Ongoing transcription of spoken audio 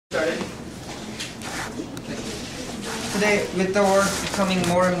Today, with the world becoming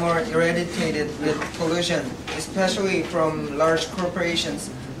more and more irradiated with pollution, especially from large corporations,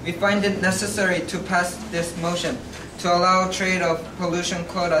 we find it necessary to pass this motion to allow trade of pollution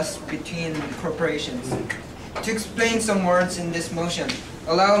quotas between corporations. To explain some words in this motion,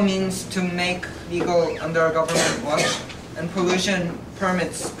 allow means to make legal under a government watch, and pollution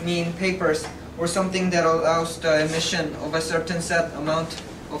permits mean papers or something that allows the emission of a certain set amount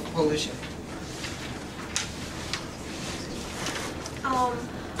of pollution.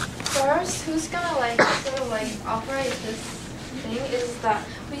 First, who's gonna operate this thing is that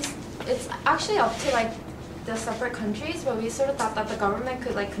it's actually up to the separate countries, but we sort of thought that the government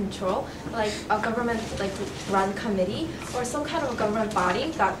could control a government run committee or some kind of a government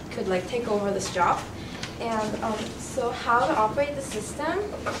body that could take over this job. And so how to operate the system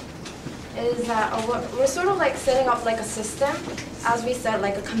is that we're sort of setting up a system, as we said,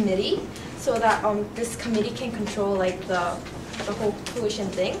 a committee, so that this committee can control the whole pollution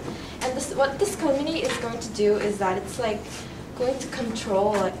thing. And what this committee is going to do is that it's going to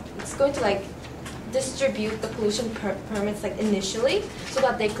control, it's going to distribute the pollution permits initially, so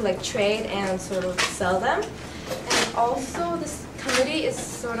that they could trade and sort of sell them. And also this committee is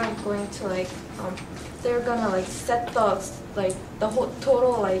sort of going to they're gonna set the whole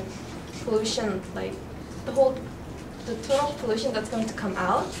total pollution, the total pollution that's going to come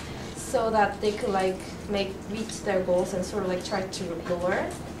out, so that they could reach their goals and sort of try to lower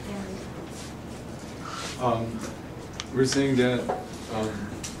it. And we're saying that,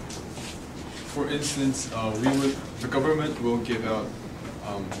 for instance, the government will give out,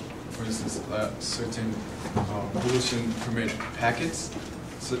 for instance, certain pollution permit packets.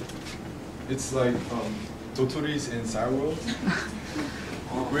 So it's like Dotori's in Cyber World.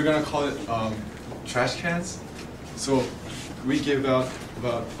 We're gonna call it trash cans. So we give out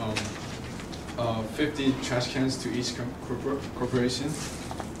about 50 trash cans to each corporation,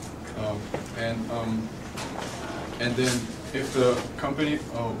 and then if the company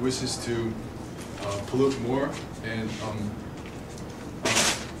wishes to pollute more, and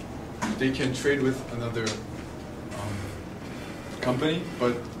they can trade with another company,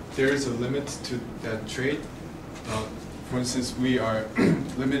 but there is a limit to that trade. For instance, we are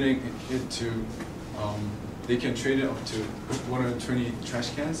limiting it to they can trade it up to 120 trash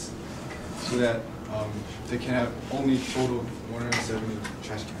cans, so that they can have only total 170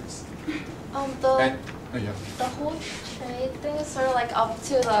 trash cans. The whole trade thing is sort of up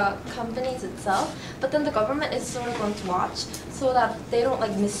to the companies itself, but then the government is sort of going to watch so that they don't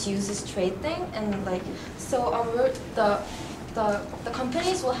misuse this trade thing, and so the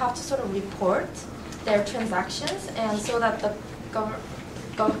companies will have to sort of report their transactions, and so that the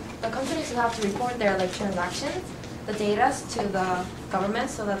companies will have to report their transactions, the data to the government,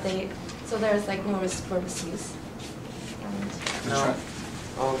 so that there's no risk for misuse. Now,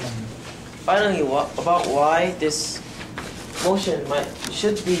 finally, about why this motion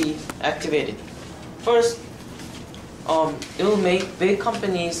should be activated. First, it will make big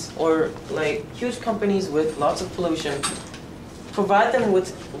companies or huge companies with lots of pollution, provide them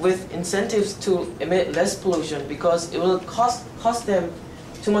with incentives to emit less pollution, because it will cost them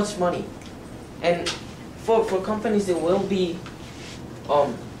too much money. And for companies, it will be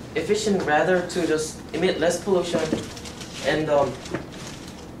efficient rather to just emit less pollution and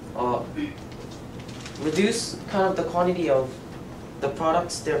reduce kind of the quantity of the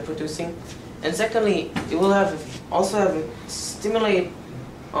products they're producing. And secondly, it will also stimulate,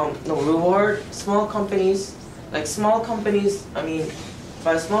 reward small companies. Small companies, I mean,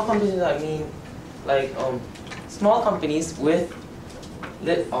 by small companies I mean small companies with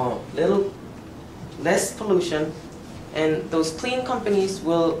little less pollution, and those clean companies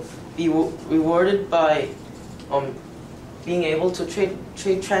will be rewarded by being able to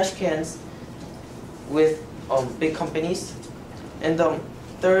trade trash cans with big companies. And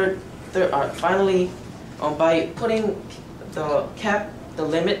finally, by putting the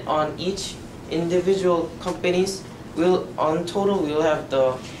limit on each individual companies, on total we'll have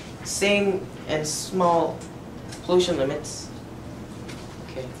the same and small pollution limits.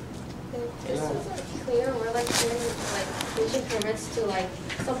 Okay. This isn't clear. We're giving pollution permits to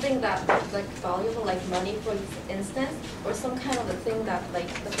something that valuable, money, for instance, or some kind of a thing that the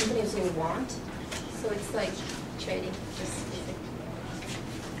companies will want. So it's trading, just basically.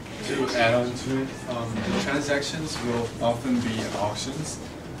 To add on to it, the transactions will often be auctions.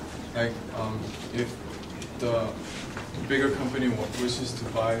 If the bigger company wishes to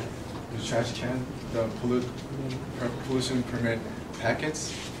buy the trash can, the pollution permit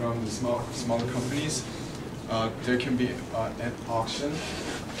packets from the smaller companies, there can be an auction,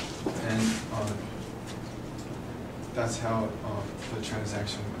 and that's how the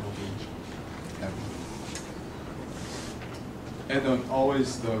transaction will be happening. And then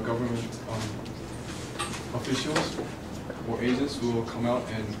always the government officials or agents will come out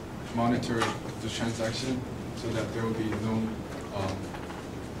and monitor the transaction so that there will be no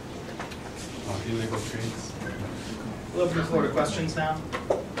illegal trades. We'll open the floor to questions now.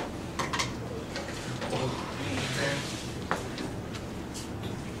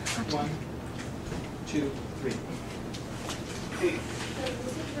 One, two, three.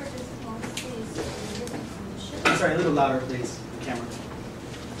 I'm sorry, a little louder, please. The camera.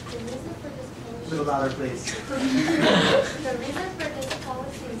 A little louder, please. The reason for this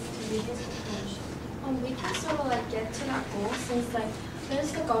policy is to reduce the pollution. We can sort of like get to that goal since like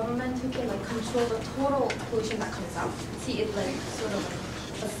there's the government who can like control the total pollution that comes out. See, it like sort of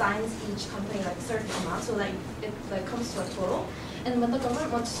like assigns each company like a certain amount, so like it like comes to a total. And when the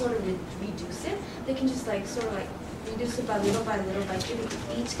government wants to sort of reduce it, they can just like sort of like reduce it by little by giving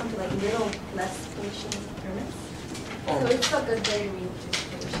each company like little less pollution permits. So it's a good way to reduce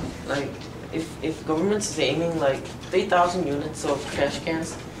pollution. Like if government is aiming like 3,000 units of trash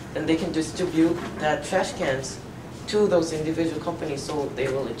cans, then they can distribute that trash cans to those individual companies so they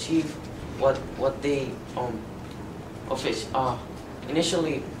will achieve what they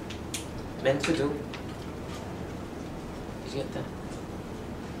initially meant to do. Did you get that?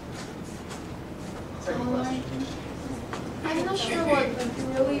 Second question. I'm not sure what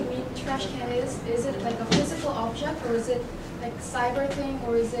really mean trash can is. Is it like a physical object, or is it like cyber thing,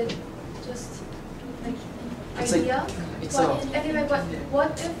 or is it just like It's idea? Anyway, but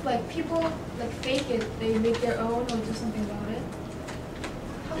what if like people like fake it, they make their own or do something about it?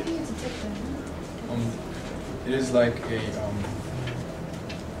 How can you detect them? It is like a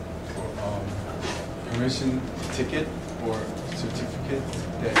permission ticket or certificate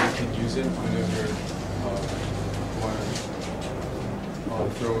that you can use it whenever you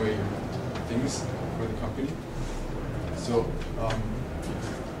want to throw away your things for the company. So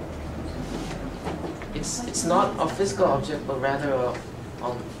it's not a physical object, but rather a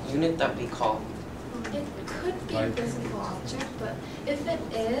unit that we call. It could be a physical object, but if it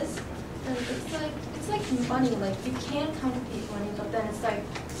is, then it's like money. Like you can counterfeit money, but then it's like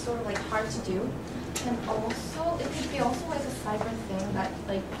sort of like hard to do. And also, it could be also like a cyber thing that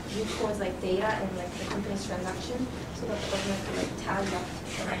like records like data and like the company's transaction, so that the government can like tally up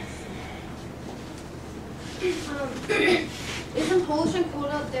the Isn't pollution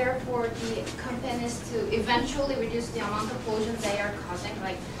quota there for the companies to eventually reduce the amount of pollution they are causing?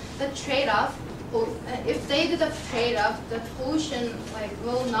 Like the trade-off, if they do the trade-off, the pollution like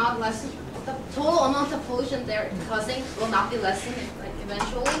will not lessen. The total amount of pollution they're causing will not be lessened like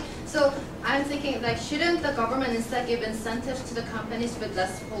eventually. So I'm thinking like shouldn't the government instead give incentives to the companies with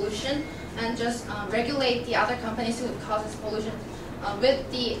less pollution and just regulate the other companies who causes pollution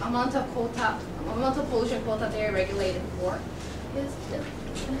with the amount of pollution quota they're regulated for?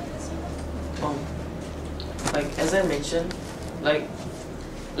 Like as I mentioned, like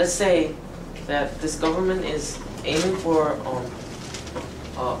let's say that this government is aiming for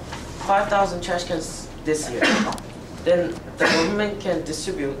 5,000 trash cans this year. Then the government can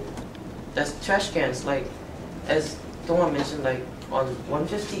distribute the trash cans, like as Daewon mentioned, like on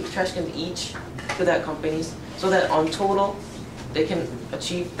 150 trash cans each to that companies, so that on total they can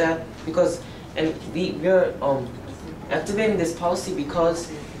achieve that. Because we're activating this policy because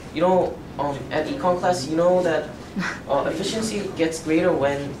at econ class that efficiency gets greater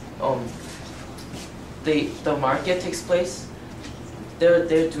when the market takes place.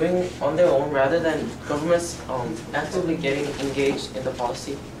 They're doing on their own rather than governments actively getting engaged in the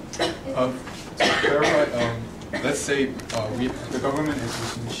policy. To clarify, let's say the government is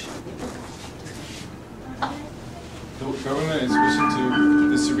wishing to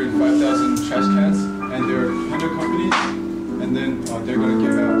distribute 5,000 trash cans, and there are 100 companies, and then they're going to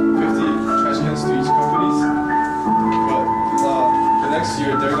give out 50 trash cans to each company. But the next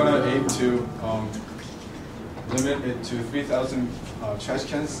year they're going to aim to limit it to 3,000 trash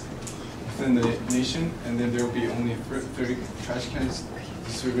cans within the nation, and then there will be only 30 trash cans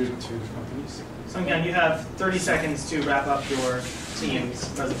distributed to the companies. Sung-Hyun, you have 30 seconds to wrap up your team's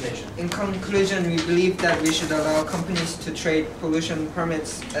presentation. In conclusion, we believe that we should allow companies to trade pollution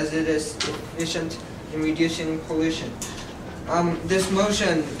permits as it is efficient in reducing pollution. This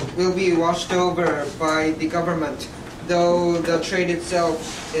motion will be watched over by the government, though the trade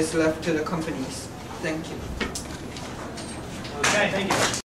itself is left to the companies. Thank you. Okay, thank you.